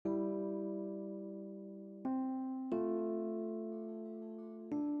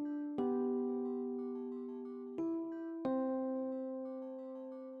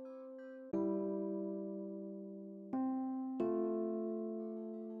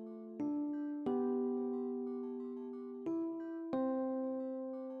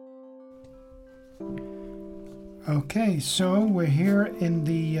Okay, so we're here in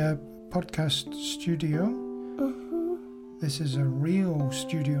the podcast studio. This is a real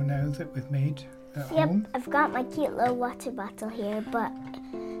studio now that we've made at home. I've got my cute little water bottle here,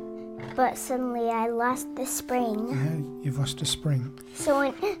 but suddenly I lost the spring. Yeah, you've lost a spring.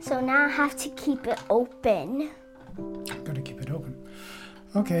 So now I have to keep it open. Got to keep it open.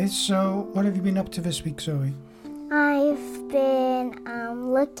 Okay, so what have you been up to this week, Zoe? I've been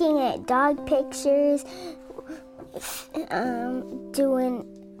looking at dog pictures, doing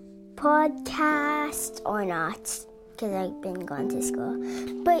podcasts or not, because I've been going to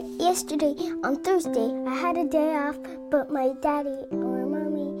school. But yesterday, on Thursday, I had a day off, but my daddy or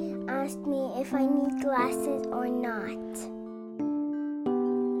mommy asked me if I need glasses or not.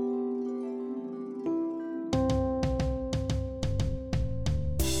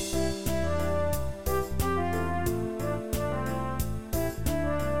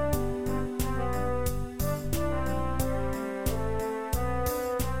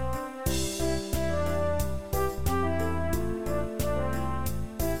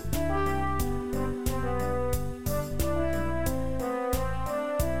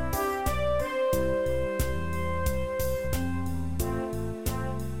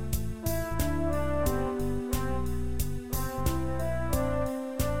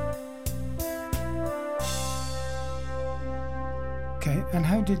 Okay, and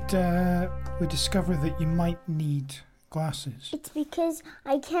how did we discover that you might need glasses? It's because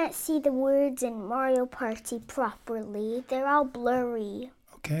I can't see the words in Mario Party properly. They're all blurry.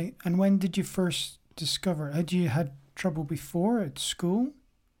 Okay, and when did you first discover? Had you had trouble before at school,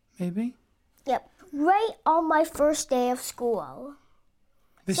 maybe? Yep, right on my first day of school.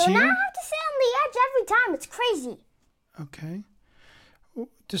 This So year? now I have to sit on the edge every time. It's crazy. Okay.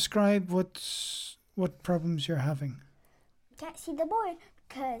 Describe what problems you're having. Can't see the board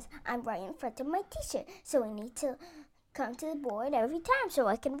because I'm right in front of my teacher. So I need to come to the board every time so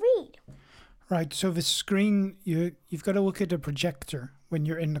I can read. Right, so the screen, you've got to look at a projector when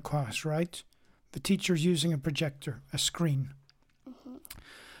you're in the class, right? The teacher's using a projector, a screen. Mm-hmm.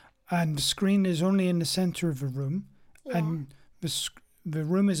 And the screen is only in the center of the room. Yeah. And the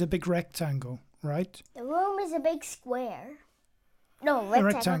room is a big rectangle, right? The room is a big square. No, A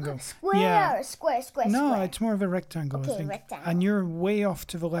rectangle. rectangle. Square, Yeah. square. No, square. it's more of a rectangle, Okay, I think. rectangle. And you're way off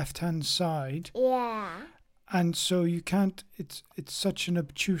to the left-hand side. Yeah. And so you can't, it's such an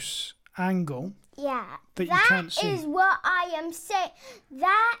obtuse angle. Yeah, That you can't see. That is what I am saying.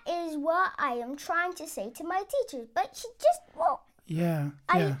 That is what I am trying to say to my teacher, but she just won't. Yeah.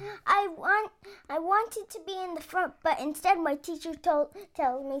 I wanted to be in the front, but instead my teacher tells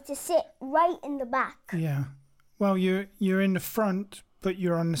me to sit right in the back. Yeah. Well, you're in the front, but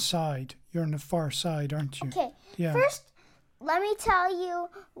you're on the side. You're on the far side, aren't you? Okay. Yeah. First, let me tell you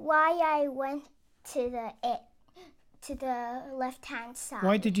why I went to the left-hand side.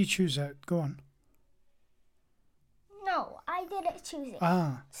 Why did you choose that? Go on. No, I didn't choose it.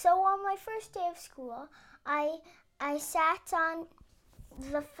 Ah. So on my first day of school, I sat on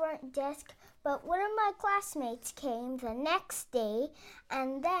the front desk, but one of my classmates came the next day,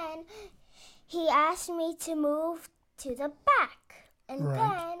 and then he asked me to move to the back. And Right.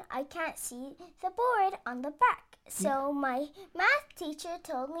 then I can't see the board on the back. So my math teacher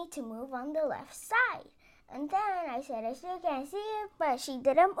told me to move on the left side. And then I said I still can't see it, but she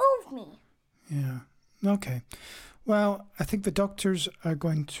didn't move me. Yeah. Okay. Well, I think the doctors are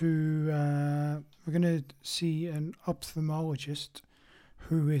going to, we're going to see an ophthalmologist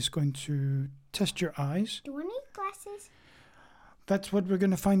who is going to test your eyes. Do I need glasses? That's what we're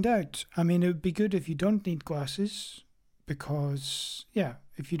going to find out. I mean, it would be good if you don't need glasses because, yeah,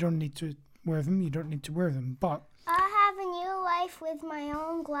 if you don't need to wear them, you don't need to wear them. But I have a new life with my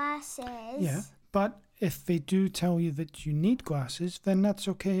own glasses. yeah, but if they do tell you that you need glasses, then that's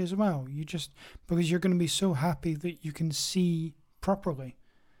okay as well. Because you're going to be so happy that you can see properly.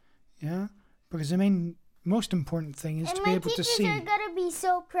 Yeah? Because the most important thing is to be able to see. And my teachers are going to be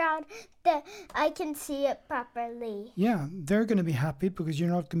so proud that I can see it properly. Yeah, they're going to be happy because you're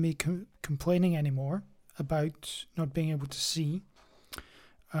not going to be complaining anymore about not being able to see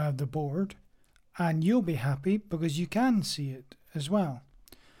the board. And you'll be happy because you can see it as well.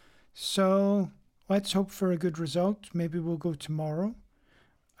 So let's hope for a good result. Maybe we'll go tomorrow.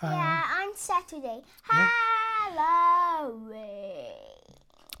 Yeah, on Saturday. Yeah. Halloween.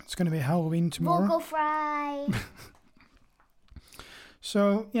 It's going to be Halloween tomorrow. Vocal fry.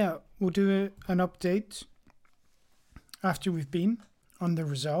 So, yeah, we'll do an update after we've been on the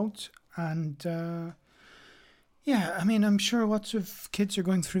result. And, yeah, I mean, I'm sure lots of kids are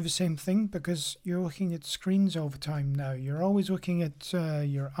going through the same thing because you're looking at screens all the time now. You're always looking at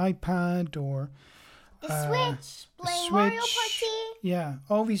your iPad or The Switch, playing Mario Switch, Party. yeah,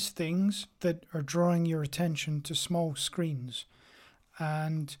 all these things that are drawing your attention to small screens.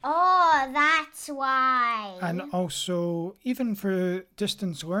 And Oh, that's why. and also even for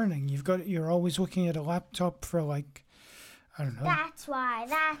distance learning, you're always looking at a laptop for like, I don't know. That's why.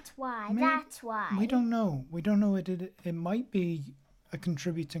 That's why. We don't know. It might be a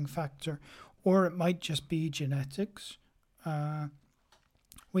contributing factor, or it might just be genetics.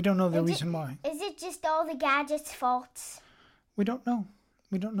 We don't know the reason why. Is it just all the gadgets' faults? We don't know.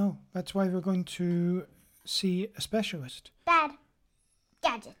 That's why we're going to see a specialist. Bad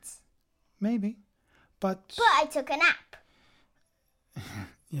gadgets. Maybe. But I took a nap.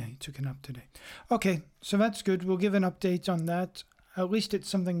 yeah, you took a nap today. Okay, so that's good. We'll give an update on that. At least it's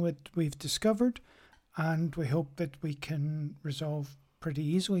something that we've discovered, and we hope that we can resolve pretty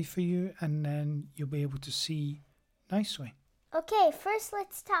easily for you, and then you'll be able to see nicely. Okay, first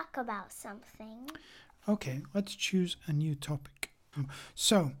let's talk about something. Okay, let's choose a new topic.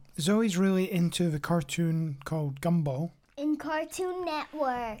 So, Zoe's really into the cartoon called Gumball. In Cartoon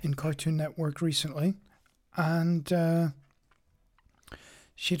Network Recently. And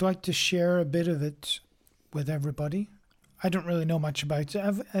she'd like to share a bit of it with everybody. I don't really know much about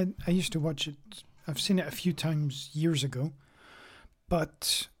it. I used to watch it. I've seen it a few times years ago.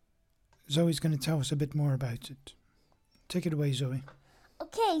 But Zoe's going to tell us a bit more about it. Take it away, Zoe.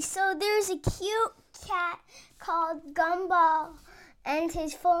 Okay, so there's a cute cat called Gumball, and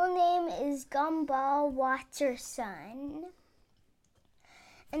his full name is Gumball Watterson.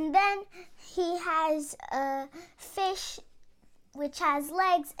 And then he has a fish which has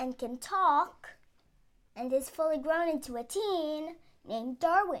legs and can talk, and is fully grown into a teen named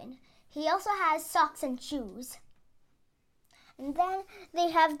Darwin. He also has socks and shoes. And then they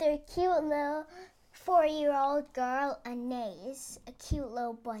have their cute little 4-year-old girl, Anais, a cute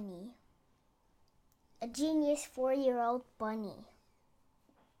little bunny. A genius 4-year-old bunny.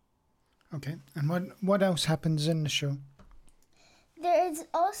 Okay, and what else happens in the show? There's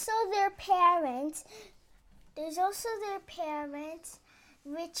also their parents,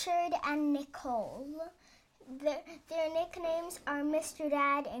 Richard and Nicole. Their nicknames are Mr.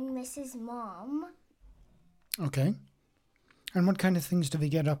 Dad and Mrs. Mom. Okay. And what kind of things do they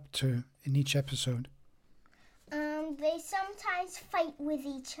get up to in each episode? They sometimes fight with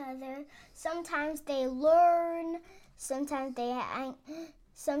each other. Sometimes they learn. Sometimes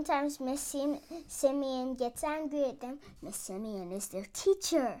Miss Simeon gets angry at them. Miss Simeon is their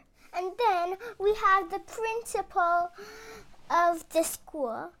teacher. And then we have the principal of the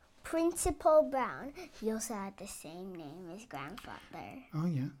school, Principal Brown. He also had the same name as grandfather. Oh,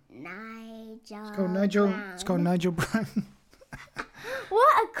 yeah. Nigel Brown. It's called Nigel Brown.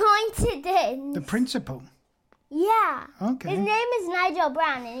 What a coincidence. The principal. Yeah. Okay. His name is Nigel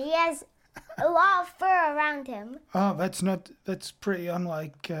Brown, and he has a lot of fur around him. Oh, that's pretty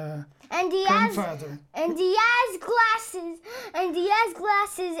unlike And he grandfather. has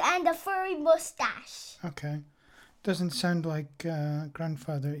glasses and a furry mustache. Okay. Doesn't sound like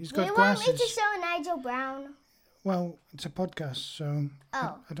grandfather. He's got Do you glasses. want me to show Nigel Brown? Well, it's a podcast, so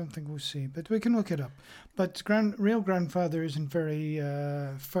Oh. I don't think we'll see. But we can look it up. But real grandfather isn't very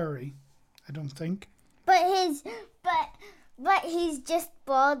furry, I don't think. But he's just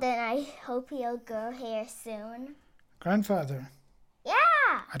bald, and I hope he'll grow hair soon. Grandfather.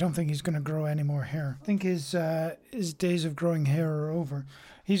 Yeah. I don't think he's going to grow any more hair. I think his days of growing hair are over.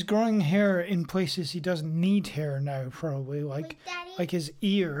 He's growing hair in places he doesn't need hair now, probably, like his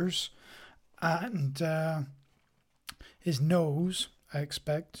ears and his nose, I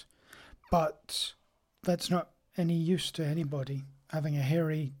expect. But that's not any use to anybody, having a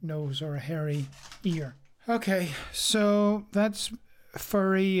hairy nose or a hairy ear. Okay, so that's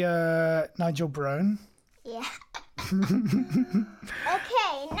furry Nigel Brown. Yeah.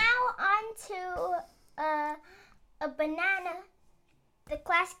 Okay, now on to a banana, the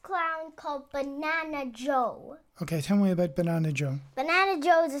class clown called Banana Joe. Okay, tell me about Banana Joe. Banana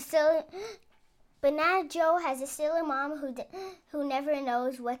Joe has a silly mom who never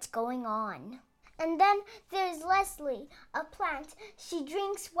knows what's going on. And then there's Leslie, a plant. She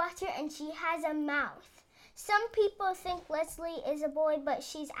drinks water and she has a mouth. Some people think Leslie is a boy, but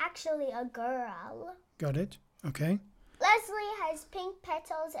she's actually a girl. Got it. Okay. Leslie has pink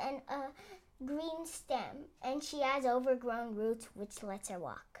petals and a green stem, and she has overgrown roots, which lets her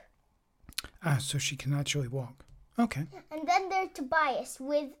walk. Ah, so she can actually walk. Okay. And then there's Tobias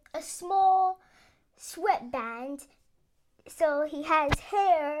with a small sweatband, so he has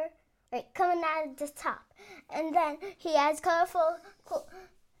hair coming out of the top, and then he has colorful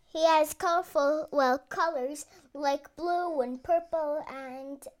colors like blue and purple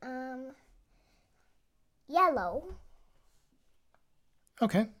yellow.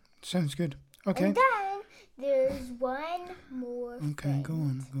 Okay, sounds good. Okay. And then there's one more Okay, friend. go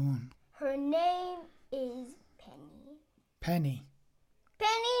on. Her name is Penny. Penny.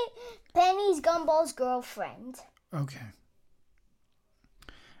 Penny's Gumball's girlfriend. Okay.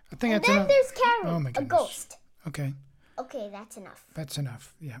 I think And that's then enough. there's Carrie, Oh my a goodness. ghost. Okay, Okay, that's enough. that's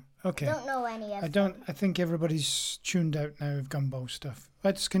enough. Yeah. Okay. Don't know any of I don't. I think everybody's tuned out now of Gumball stuff.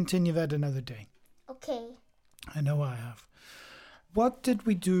 Let's continue that another day. Okay. I know I have. What did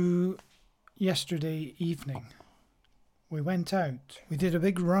we do yesterday evening? We went out. We did a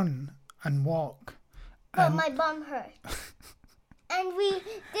big run and walk. But my bum hurt. And we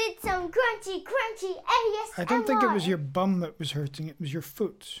did some crunchy ASMR. I don't think it was your bum that was hurting. It was your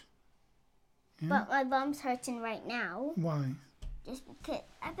foot. Yeah? But my bum's hurting right now. Why? Just because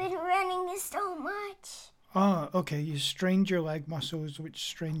I've been running this so much. Ah, okay. You strained your leg muscles, which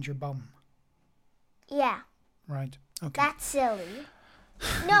strained your bum. Yeah, Right. Okay. that's silly.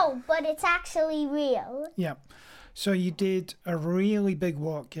 No, but it's actually real. Yeah. So you did a really big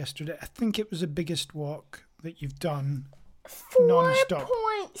walk yesterday. I think it was the biggest walk that you've done. Non-stop.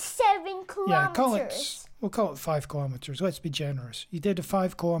 4.7 kilometers. Yeah, we'll call it 5 kilometers. Let's be generous. You did a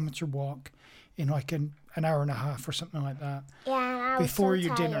 5 kilometer walk in like an hour and a half or something like that. Yeah, and I was Before so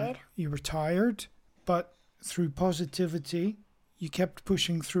your tired. dinner. You were tired, but through positivity, you kept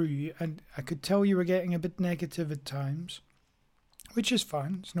pushing through. And I could tell you were getting a bit negative at times, which is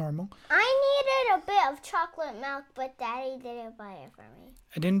fine. It's normal. I needed a bit of chocolate milk, but Daddy didn't buy it for me.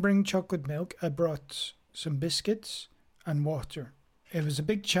 I didn't bring chocolate milk. I brought some biscuits and water. It was a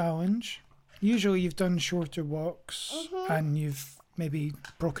big challenge. Usually you've done shorter walks and you've maybe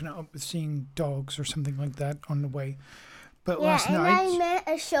broken it up with seeing dogs or something like that on the way. But last and night, I meant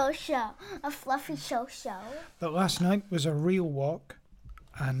a show, a fluffy show. but last night was a real walk,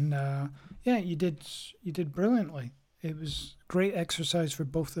 and yeah, you did brilliantly. It was great exercise for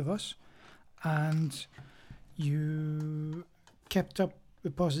both of us, and you kept up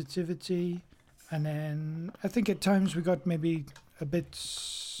the positivity. And then I think at times we got maybe a bit,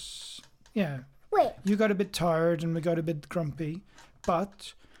 yeah, Wait, you got a bit tired and we got a bit grumpy,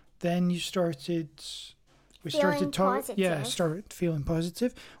 but then we started positive. Yeah, started feeling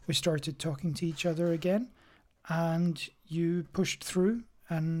positive. We started talking to each other again, and you pushed through,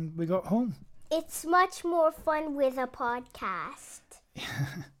 and we got home. it's much more fun with a podcast.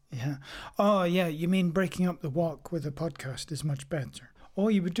 Yeah. Oh, yeah. You mean breaking up the walk with a podcast is much better. Oh,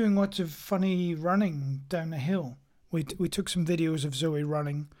 you were doing lots of funny running down a hill. We took some videos of Zoe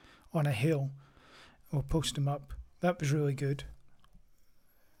running on a hill. We'll post them up. That was really good.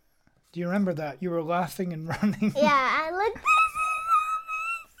 Do you remember that? You were laughing and running. Yeah, I looked.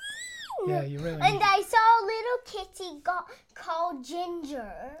 Yeah, you really. And I saw a little kitty called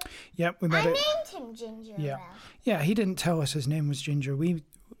Ginger. Yeah, we I met it. named him Ginger. Yeah. Well. Yeah, he didn't tell us his name was Ginger.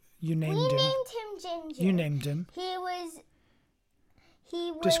 You named We him. named him Ginger. You named him. He was.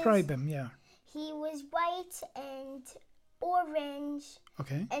 Describe him. Yeah. He was white and orange,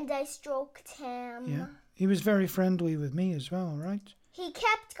 Okay. and I stroked him. Yeah. He was very friendly with me as well, right? He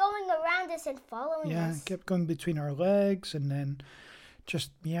kept going around us and following Yeah, us. kept going between our legs and then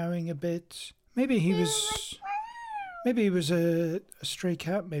just meowing a bit. Maybe he was a stray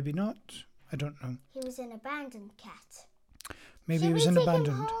cat, maybe not. I don't know. He was an abandoned cat. Maybe Should he was we an take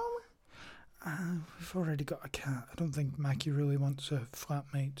abandoned. him home? We've already got a cat. I don't think Mackie really wants a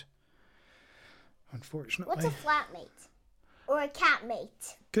flatmate. Unfortunately. What's a flatmate? Or a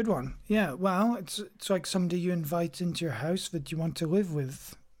catmate? Good one. Yeah, well, it's like somebody you invite into your house that you want to live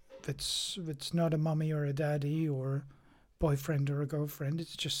with. It's not a mummy or a daddy or boyfriend or a girlfriend.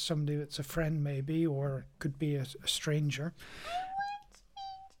 It's just somebody that's a friend maybe, or could be a stranger.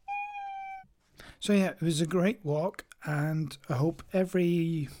 So yeah, it was a great walk, and I hope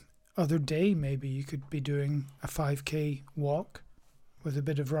every other day maybe you could be doing a 5K walk with a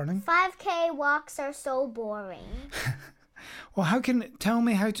bit of running. 5K walks are so boring. Well, tell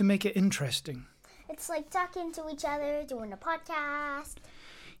me how to make it interesting. It's like talking to each other, doing a podcast.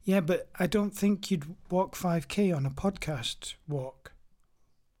 Yeah, but I don't think you'd walk 5K on a podcast walk.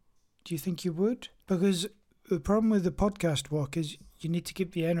 Do you think you would? Because the problem with the podcast walk is you need to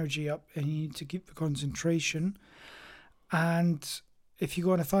keep the energy up and you need to keep the concentration. And if you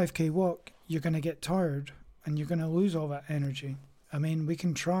go on a 5K walk, you're going to get tired and you're going to lose all that energy. I mean, we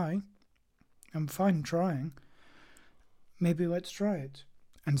can try. I'm fine trying. Maybe let's try it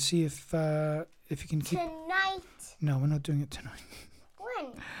and see if you can keep... Tonight. No, we're not doing it tonight.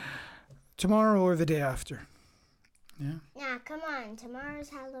 When? Tomorrow or the day after. Yeah. Nah, come on. Tomorrow's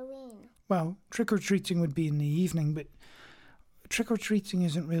Halloween. Well, trick-or-treating would be in the evening, but trick-or-treating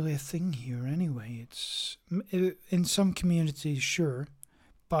isn't really a thing here anyway. It's in some communities, sure,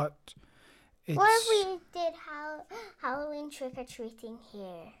 but it's... What if we did Halloween trick-or-treating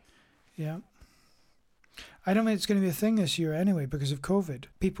here? Yeah. I don't think it's going to be a thing this year anyway because of COVID.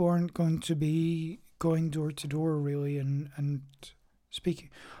 People aren't going to be going door to door really and speaking.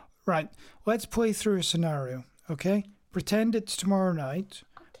 Right, let's play through a scenario, okay? Pretend it's tomorrow night.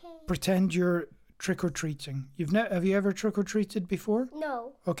 Okay. Pretend you're trick-or-treating. Have you ever trick-or-treated before?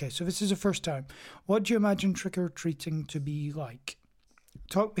 No. Okay, so this is the first time. What do you imagine trick-or-treating to be like?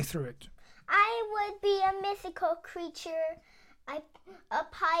 Talk me through it. I would be a mythical creature, a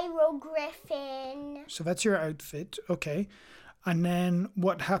pyrogriffin. So that's your outfit, okay. And then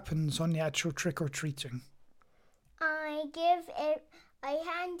what happens on the actual trick-or-treating? I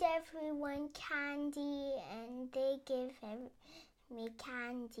hand everyone candy and they give me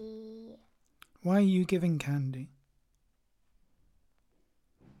candy. Why are you giving candy?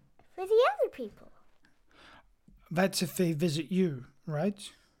 For the other people. That's if they visit you, right?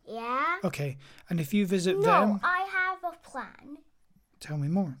 Yeah? Okay, and if you visit No, them... I have a plan. Tell me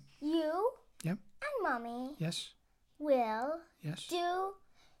more. You Yep. and Mommy Yes. will Yes. do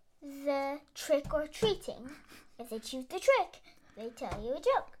the trick-or-treating. If they choose the trick, they tell you a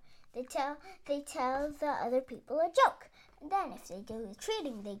joke. They tell the other people a joke. And then if they do the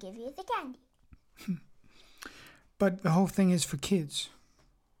treating, they give you the candy. But the whole thing is for kids.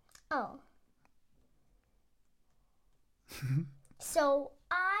 Oh. So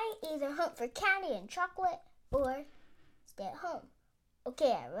I either hunt for candy and chocolate or stay at home.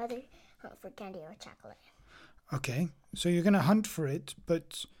 Okay, I'd rather hunt for candy or chocolate. Okay, so you're going to hunt for it,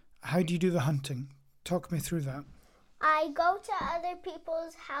 but how do you do the hunting? Talk me through that. I go to other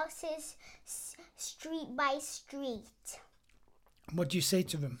people's houses street by street. What do you say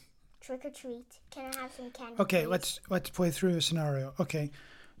to them? Trick or treat. Can I have some candy? Okay, please? let's play through a scenario. Okay,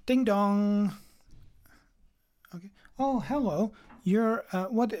 ding dong. Okay. Oh, hello. You're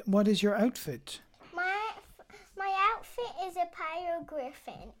what is your outfit? My outfit is a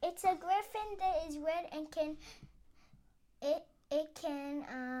pyrogriffin. It's a griffin that is red and can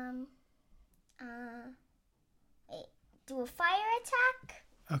do a fire attack.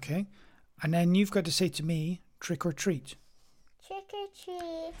 Okay, and then you've got to say to me, trick or treat. Trick or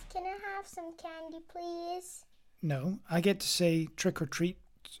treat. Can I have some candy, please? No, I get to say trick or treat.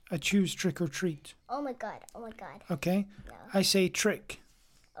 I choose trick or treat. Oh my god. Oh my god. Okay, No. I say trick.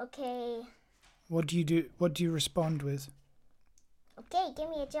 Okay. What do you do? What do you respond with? Okay, give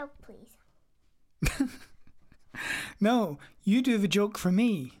me a joke, please. No, you do the joke for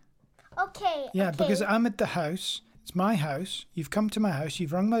me. Okay. Yeah, okay. because I'm at the house. It's my house. You've come to my house.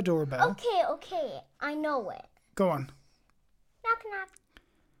 You've rung my doorbell. Okay. I know it. Go on. Knock, knock.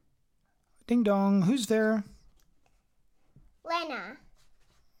 Ding dong. Who's there? Lena.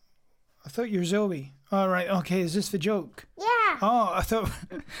 I thought you were Zoe. All right. Okay. Is this the joke? Yeah. Oh, I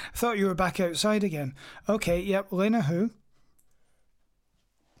thought you were back outside again. Okay. Yep. Lena, who?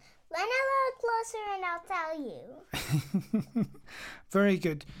 Lena, look closer and I'll tell you. Very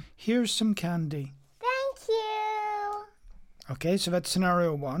good. Here's some candy. Thank you. Okay. So that's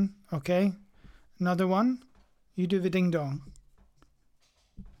scenario one. Okay. Another one. You do the ding dong.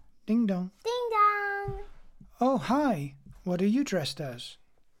 Ding dong. Ding dong. Oh, hi. What are you dressed as?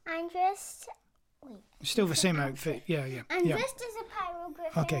 I'm dressed. Wait. Still the same outfit. Yeah. I'm yeah. dressed as a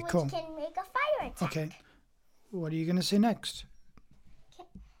pyrogriffin, Okay, which cool. can make a fire attack. Okay. What are you going to say next?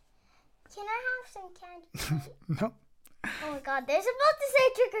 Can I have some candy? No. Oh my god, they're supposed to say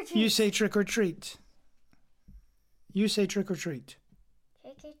trick or treat. You say trick or treat. You say trick or treat.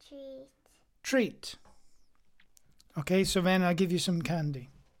 Trick or treat. Treat. Okay, so then I'll give you some candy.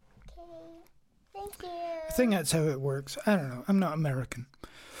 Okay. Thank you. I think that's how it works. I don't know. I'm not American.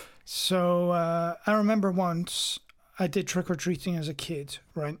 So I remember once I did trick or treating as a kid,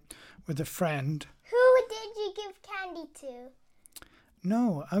 right, with a friend. Who did you give candy to?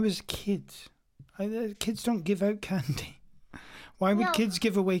 No, I was a kid. Kids don't give out candy. Why would No. kids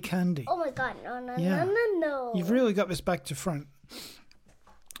give away candy? Oh my god, no. Yeah. No. You've really got this back to front.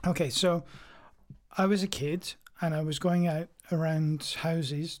 Okay, so I was a kid and I was going out around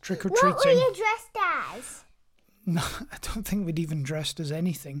houses trick or What were treating. you dressed as? No, I don't think we'd even dressed as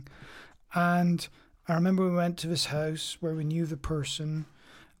anything. And I remember we went to this house where we knew the person,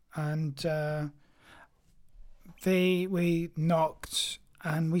 and we knocked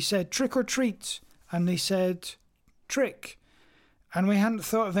and we said trick or treat, and they said trick, and we hadn't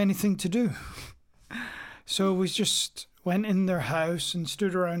thought of anything to do. So we just went in their house and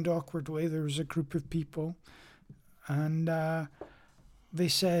stood around awkwardly. There was a group of people, and they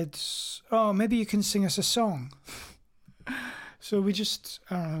said, "Oh, maybe you can sing us a song." So we just,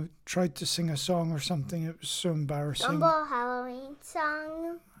 I don't know, tried to sing a song or something. It was so embarrassing. Gumball Halloween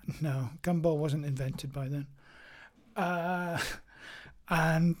song. No, Gumball wasn't invented by then.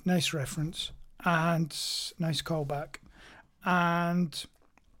 And nice reference. And nice callback. And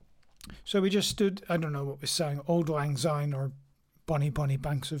so we just stood, I don't know what we sang, Auld Lang Syne or Bonnie Bonnie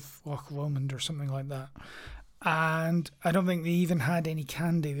Banks of Loch Lomond or something like that. And I don't think they even had any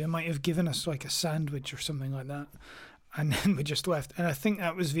candy. They might have given us like a sandwich or something like that. And then we just left. And I think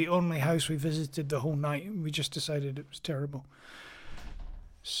that was the only house we visited the whole night. We just decided it was terrible.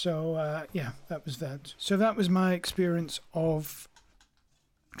 So, yeah, that was that. So that was my experience of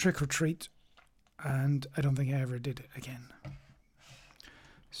trick or treat. And I don't think I ever did it again.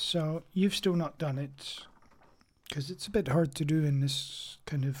 So you've still not done it because it's a bit hard to do in this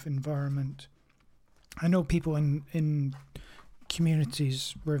kind of environment. I know people in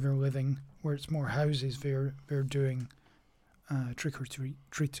communities where they're living, where it's more houses, they're doing trick or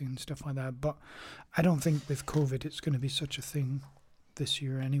treating and stuff like that. But I don't think with COVID it's going to be such a thing this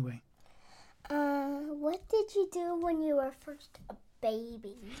year anyway. What did you do when you were first a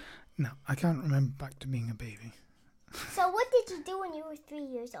baby? No, I can't remember back to being a baby. So what did you do when you were 3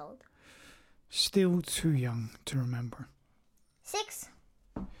 years old? Still too young to remember. 6?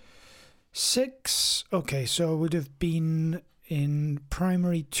 6? Okay, so I would have been in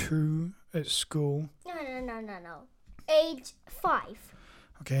primary 2 at school. No. Age 5.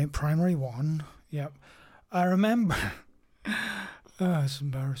 Okay, primary 1. Yep. I remember... it's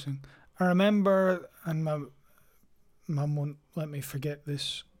embarrassing. I remember, and my mum won't let me forget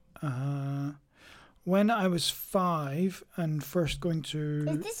this, when I was 5 and first going to...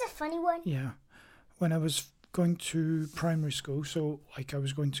 Is this a funny one? Yeah. When I was going to primary school, so like I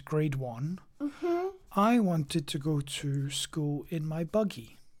was going to grade 1, I wanted to go to school in my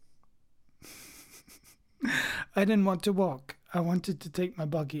buggy. I didn't want to walk. I wanted to take my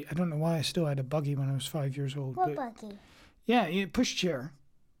buggy. I don't know why I still had a buggy when I was 5 years old. What buggy? Yeah, pushchair.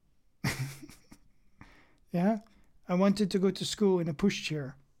 Yeah? I wanted to go to school in a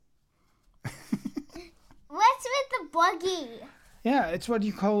pushchair. What's with the buggy? Yeah, it's what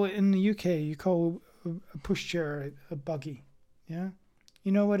you call it in the UK. You call a pushchair a buggy. Yeah?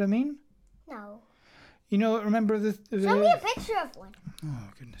 You know what I mean? No. You know, remember the Show me a picture of one. Oh,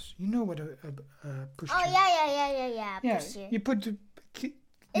 goodness. You know what a pushchair... Oh, yeah. Yeah, Pushchair. you put the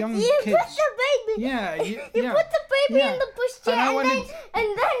young you kids... put the baby. Yeah, you put the baby in the pushchair,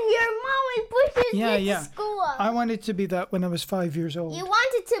 and then your mommy pushes you to school. I wanted to be that when I was 5 years old. You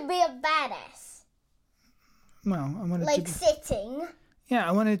wanted to be a badass. Well, I wanted to like be... sitting. Yeah,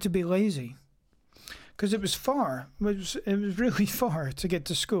 I wanted to be lazy. Because it was far. It was really far to get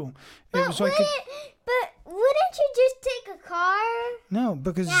to school. But wouldn't you just take a car? No,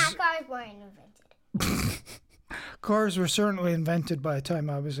 because... Yeah, cars weren't invented. Cars were certainly invented by the time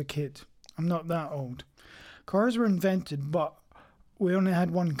I was a kid. I'm not that old. Cars were invented, but we only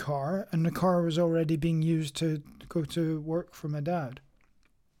had one car, and the car was already being used to go to work for my dad.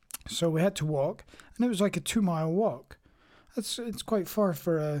 So we had to walk, and it was like a 2-mile walk. It's quite far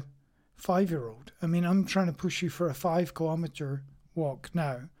for a 5-year-old. I mean, I'm trying to push you for a 5-kilometer walk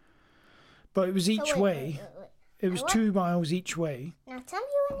now. But it was each way. Wait. It was 2 miles each way. Now tell me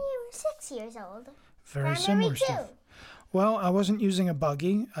when you were 6 years old. Very similar stuff. Well, I wasn't using a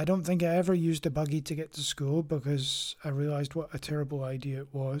buggy. I don't think I ever used a buggy to get to school because I realised what a terrible idea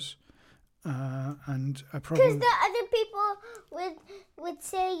it was. And I probably... Because the other people would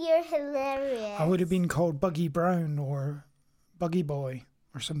say you're hilarious. I would have been called Buggy Brown or Buggy Boy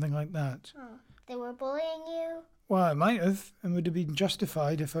or something like that. Oh, they were bullying you? Well, I might have, and would have been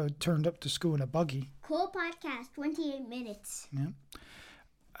justified if I had turned up to school in a buggy. Cool podcast, 28 minutes. Yeah.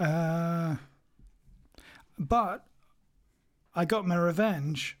 But I got my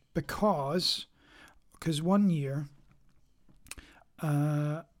revenge because one year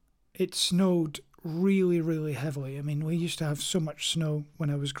it snowed really, really heavily. I mean, we used to have so much snow when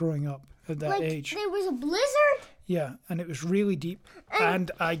I was growing up at that age. There was a blizzard? Yeah, and it was really deep.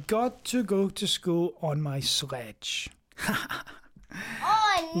 And I got to go to school on my sledge.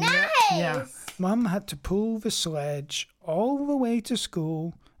 Oh, nice! Yeah. Mum had to pull the sledge all the way to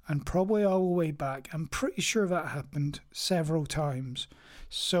school and probably all the way back. I'm pretty sure that happened several times.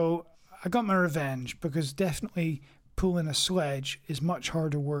 So I got my revenge because definitely pulling a sledge is much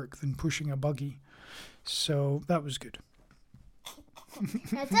harder work than pushing a buggy. So that was good. Now tell me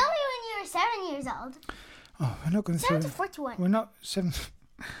when you were 7 years old. Oh, we're not going through... 7 to 41. We're not 7...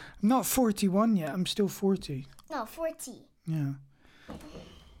 I'm not 41 yet. I'm still 40. No, 40. Yeah.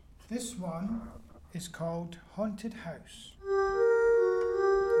 This one is called Haunted House.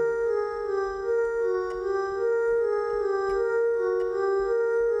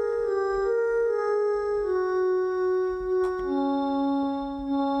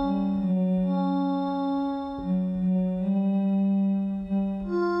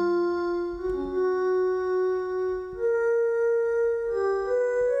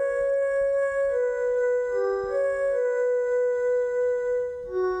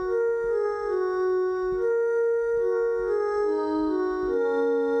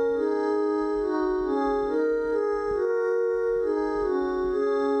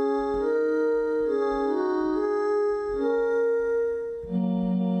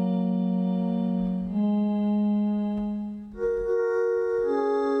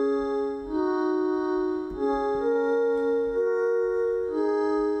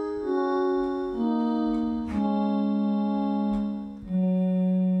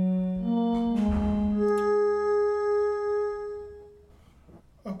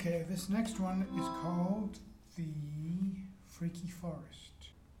 Okay, this next one is called The Freaky Forest.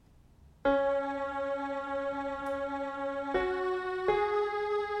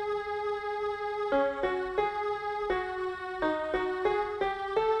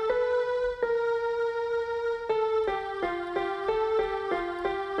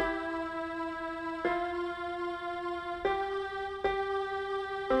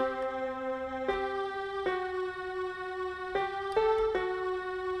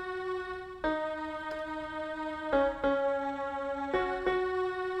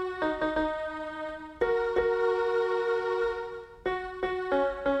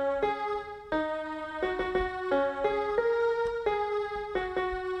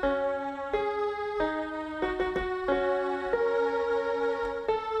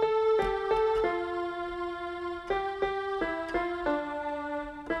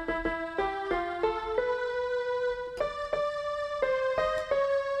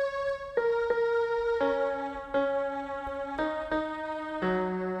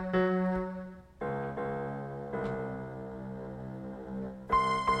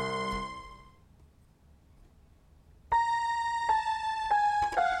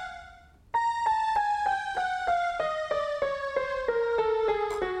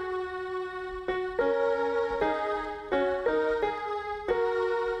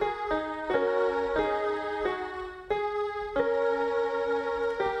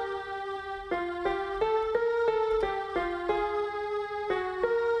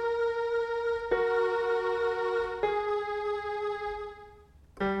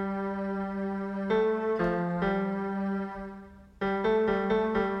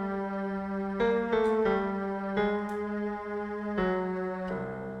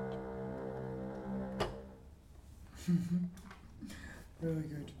 Really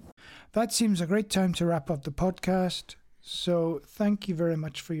good. That seems a great time to wrap up the podcast. So thank you very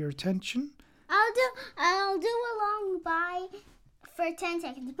much for your attention. I'll do a long bye for 10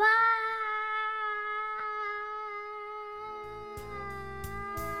 seconds. Bye.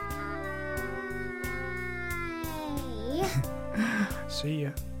 See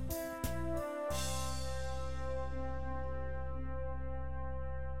ya.